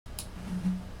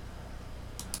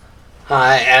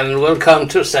Hi and welcome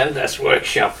to Santa's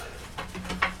workshop.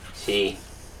 See,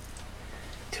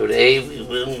 today we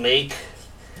will make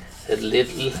a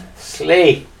little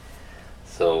sleigh.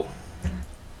 So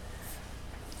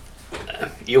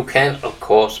you can of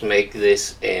course make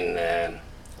this in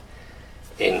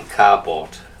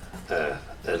cardboard, a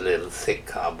little thick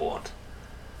cardboard.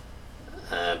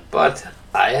 But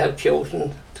I have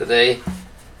chosen today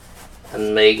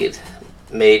and made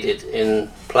it in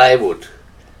plywood.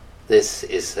 This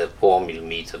is a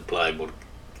 4mm plywood.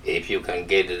 If you can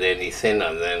get it any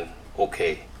thinner, then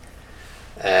okay.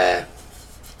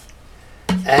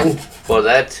 And for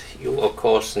that you of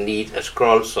course need a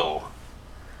scroll saw.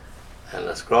 And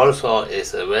a scroll saw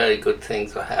is a very good thing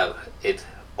to have. It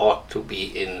ought to be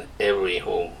in every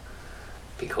home,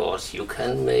 because you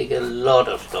can make a lot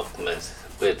of stuff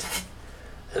with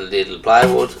a little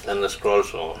plywood and a scroll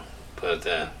saw. But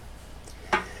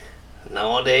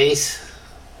nowadays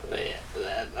they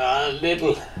are a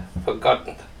little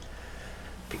forgotten,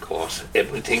 because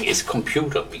everything is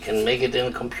computer. We can make it in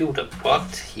a computer,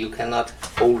 but you cannot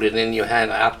hold it in your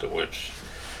hand afterwards.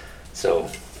 So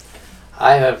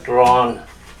I have drawn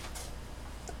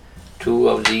 2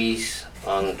 of these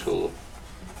onto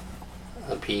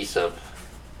a piece of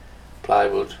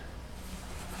plywood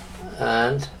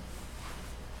and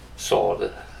sawed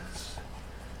it.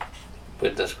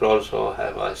 With the scroll saw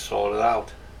have I sawed it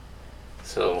out.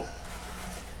 So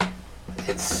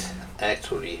it's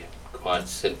actually quite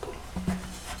simple.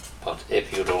 But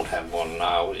if you don't have one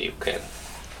now, you can,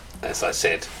 as I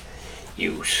said,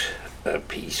 use a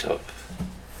piece of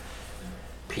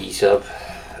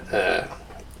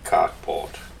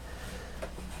cardboard.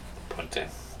 But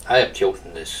I have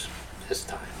chosen this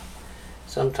time.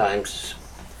 Sometimes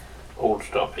old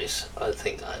stuff is, I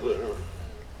think I will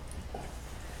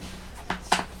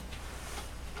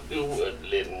do a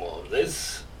little more of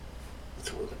this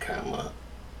through the camera,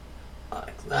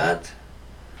 like that,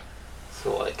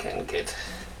 so I can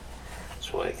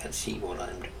see what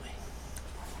I'm doing.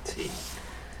 See,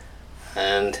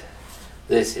 and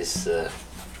this is the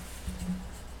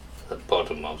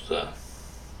bottom of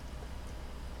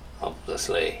the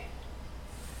sleigh.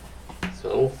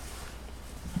 So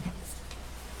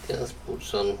just put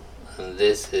some, and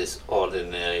this is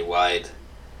ordinary white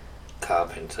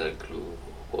carpenter glue,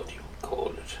 what you would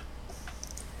call it.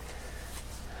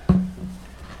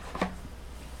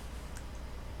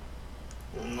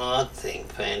 Nothing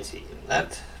fancy in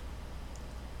that.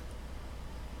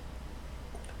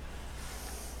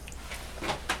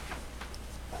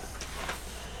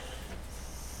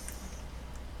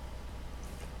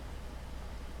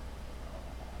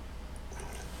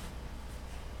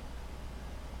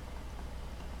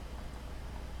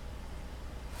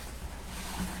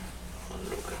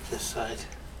 Look at this side.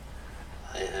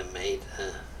 I have made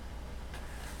a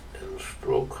little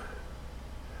stroke,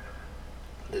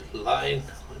 little line,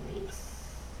 I mean.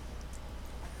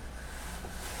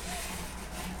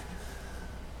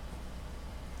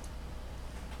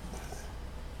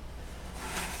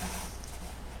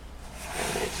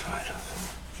 And it's right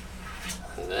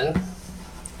off. And then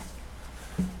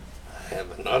I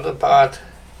have another part.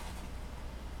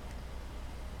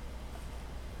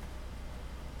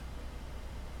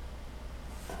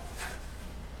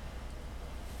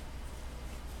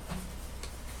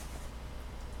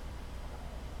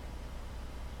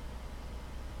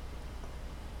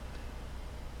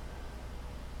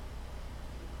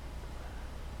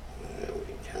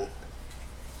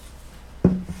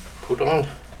 Put on.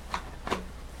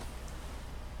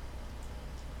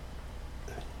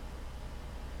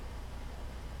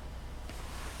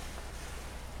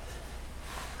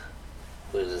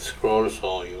 With a scroll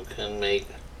saw you can make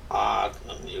art,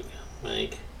 and you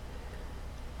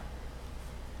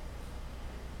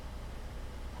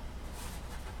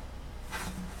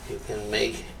can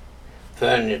make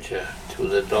furniture to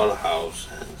the dollhouse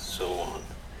and so on.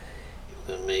 You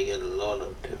can make a lot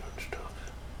of different stuff.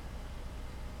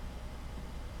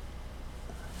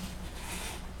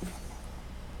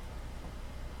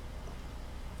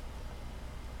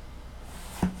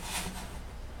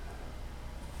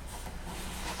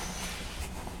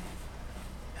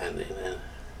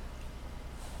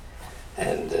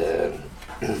 And a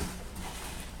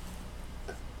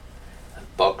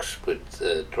box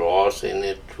with drawers in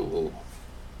it to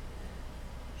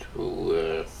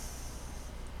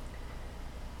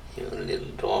your little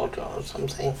daughter or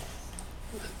something.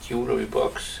 A jewelry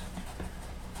box.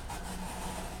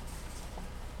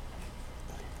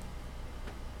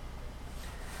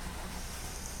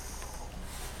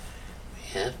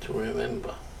 We have to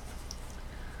remember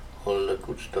all the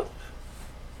good stuff.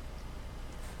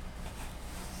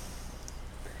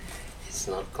 it's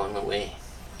not gone away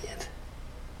yet.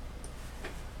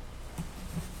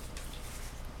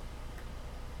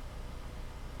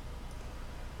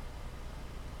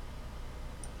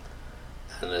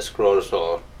 And the scroll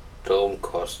saw don't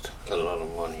cost a lot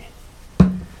of money,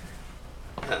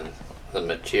 and the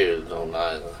material don't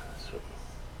either.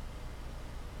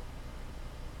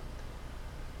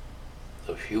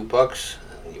 So a few bucks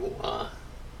and you are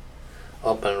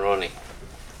up and running.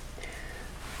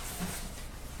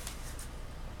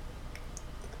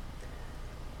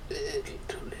 Little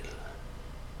too little.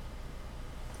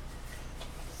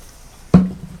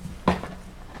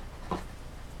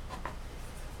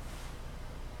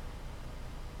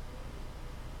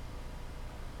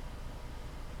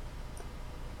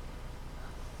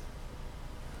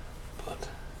 But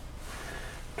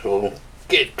don't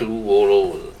get glue all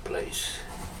over the place.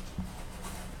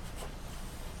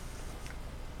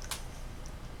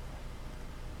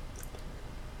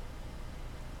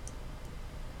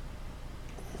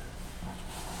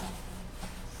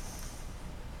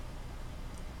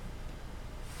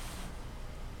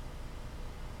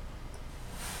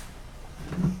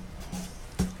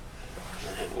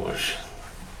 It was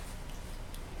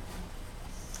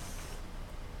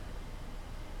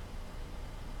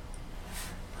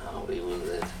now we will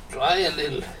let it dry a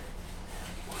little,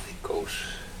 but it goes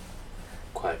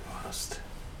quite fast.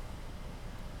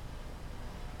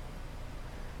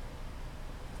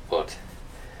 But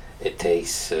it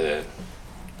takes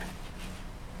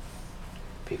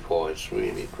before it's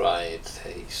really dry, it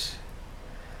takes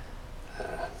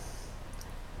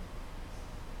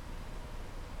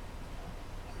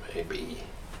maybe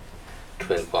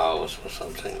 12 hours or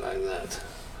something like that.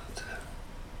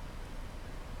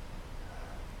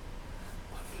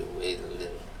 But you wait a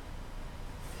little.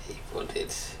 But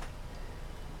it's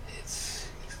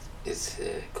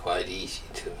quite easy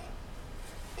to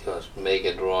just make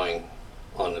a drawing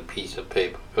on a piece of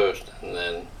paper first, and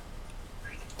then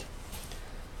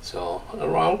so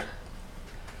around,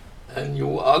 and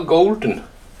you are golden.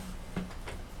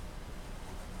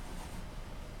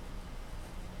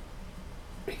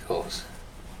 Because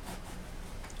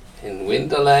in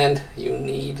Winterland you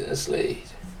need a slate.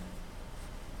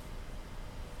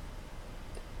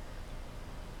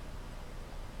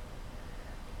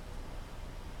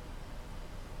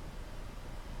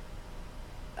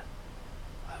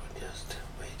 I would just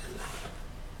wait a little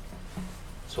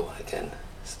so I can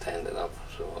stand it up,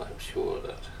 so I'm sure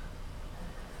that.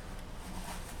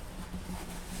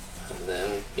 And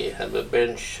then we have a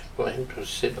bench for him to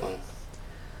sit on,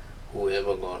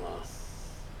 whoever gonna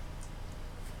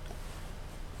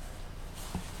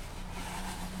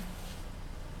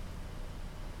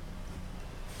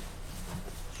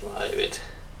drive it.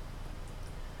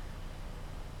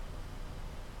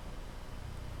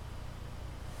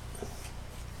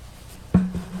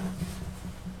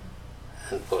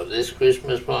 And for this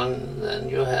Christmas one, then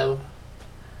you have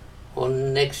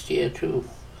one next year too,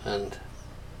 and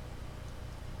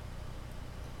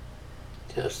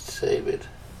just save it.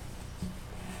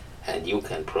 And you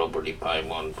can probably buy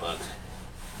one, but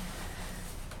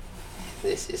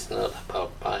this is not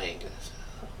about buying, it's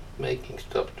making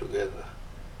stuff together.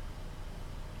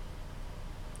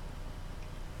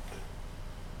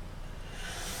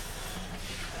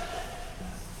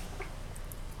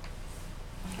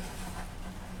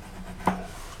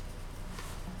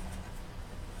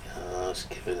 Let's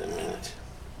give it a minute.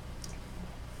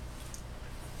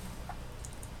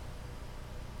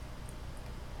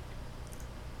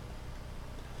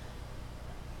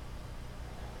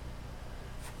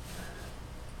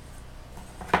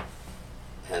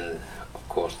 And of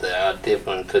course there are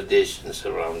different traditions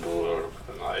around the world,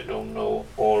 and I don't know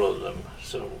all of them,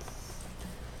 so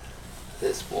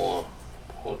there's more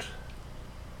what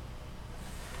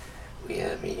we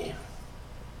have here.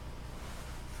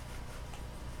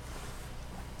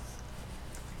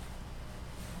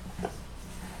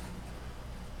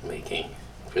 Making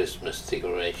Christmas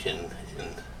decoration in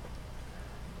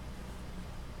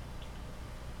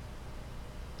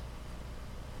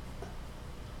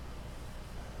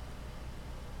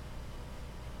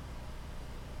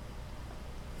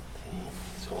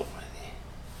it's already.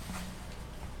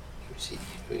 You see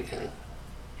if we can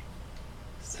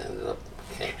stand it up.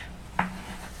 Okay.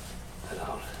 But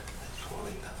out. It's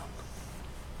falling down.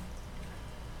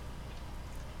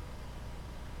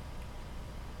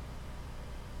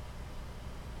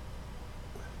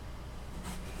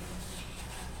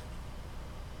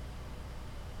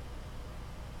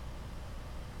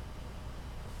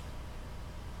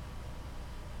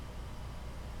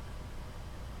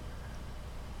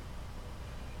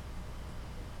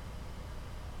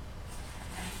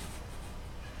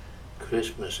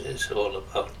 Christmas is all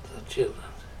about the children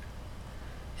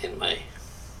in my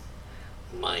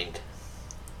mind.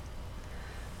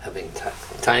 Having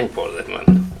time for them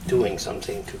and doing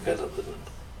something together with them.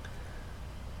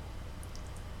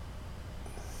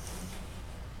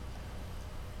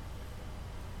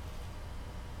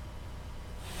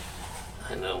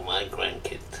 I know my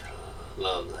grandkids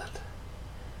love that.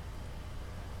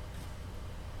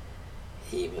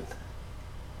 Even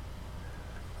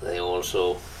they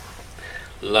also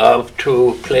love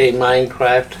to play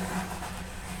Minecraft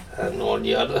and all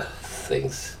the other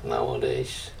things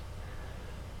nowadays,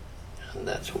 and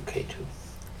that's okay too.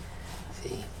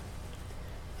 See,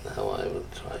 now I will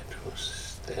try to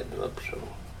stand up so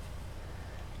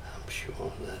I'm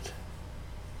sure that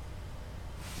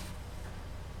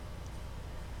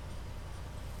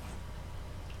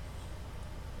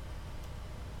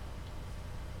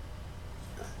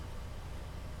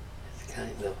it's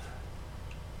kind of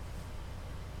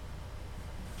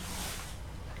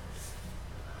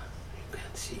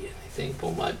see anything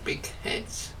for my big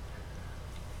hands.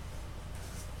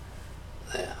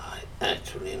 They are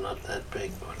actually not that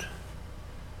big, but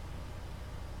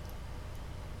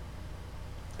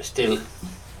still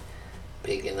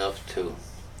big enough to.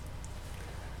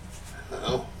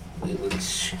 Now we will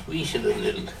squeeze it a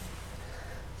little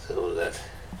so that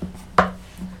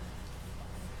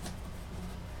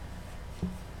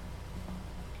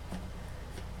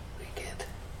we get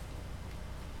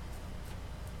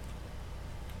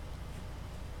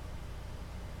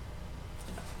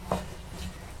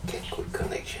good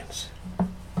connections. That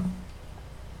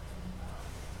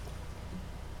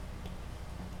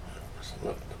was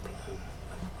not the plan.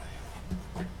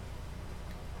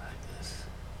 Like this.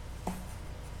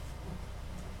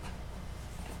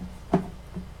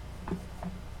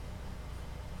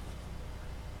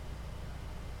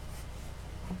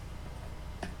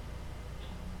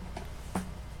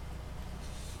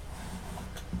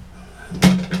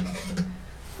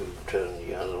 Turn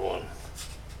the other one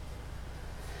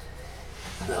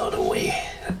the other way.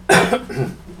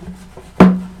 And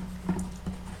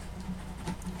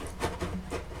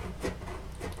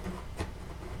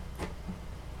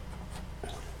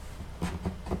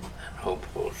hope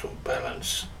for some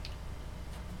balance.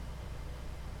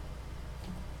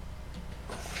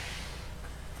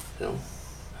 So,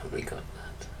 have we got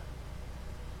that?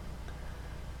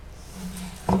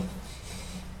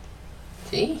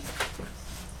 See?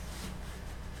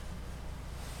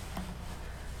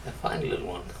 A fine little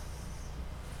one.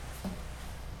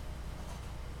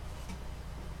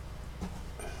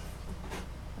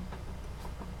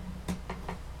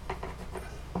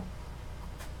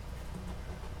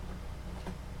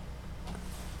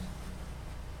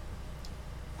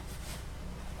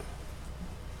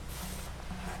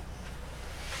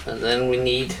 And then we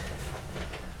need,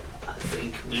 I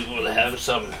think we will have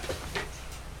some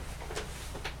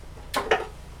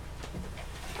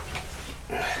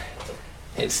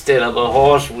instead of a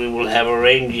horse, we will have a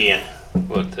reindeer,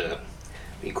 but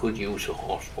we could use a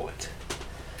horse for it.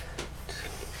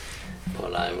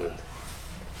 But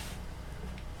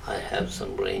I have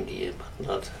some reindeer, but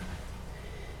not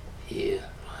here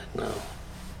right now.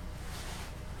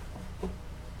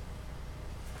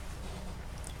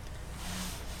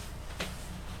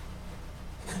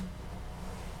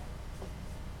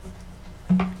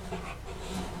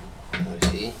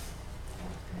 See?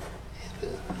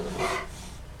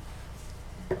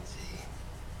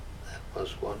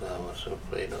 Was what I was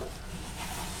afraid of.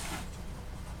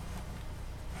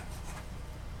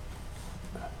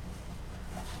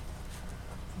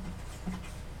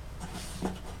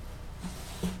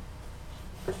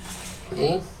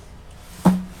 See?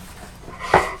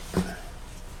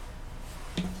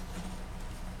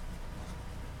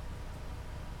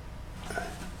 I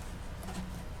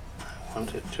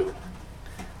wanted to.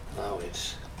 Now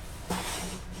it's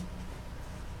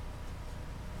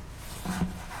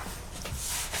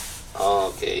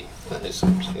okay, there is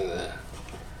something there.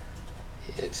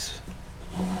 It's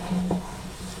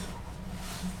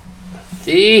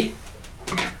see,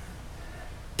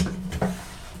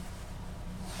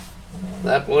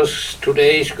 that was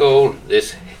today's goal.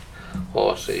 This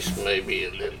horse is maybe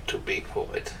a little too big for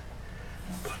it,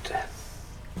 but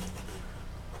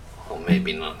or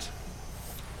maybe not.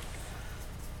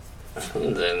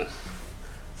 And then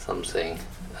something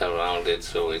around it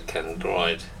so it can draw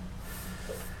it.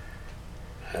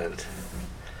 And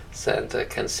Santa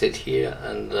can sit here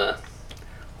and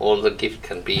all the gift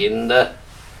can be in the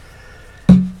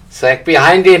sack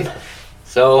behind him.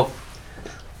 So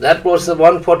that was the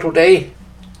one for today.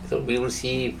 So we will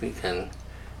see if we can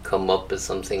come up with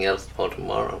something else for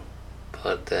tomorrow.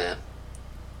 But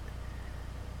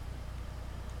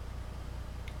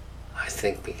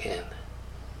think we can.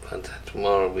 But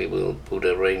tomorrow we will put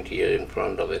a reindeer in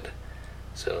front of it.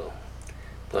 So,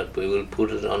 but we will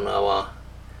put it on our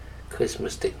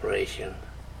Christmas decoration.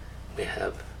 We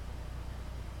have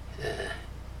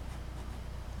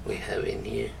in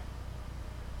here.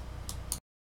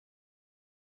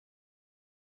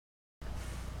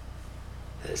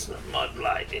 There's not much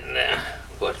light in there,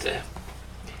 but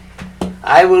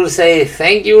I will say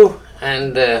thank you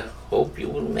and hope you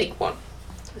will make one.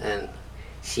 And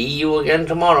see you again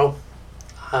tomorrow.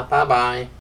 Bye bye.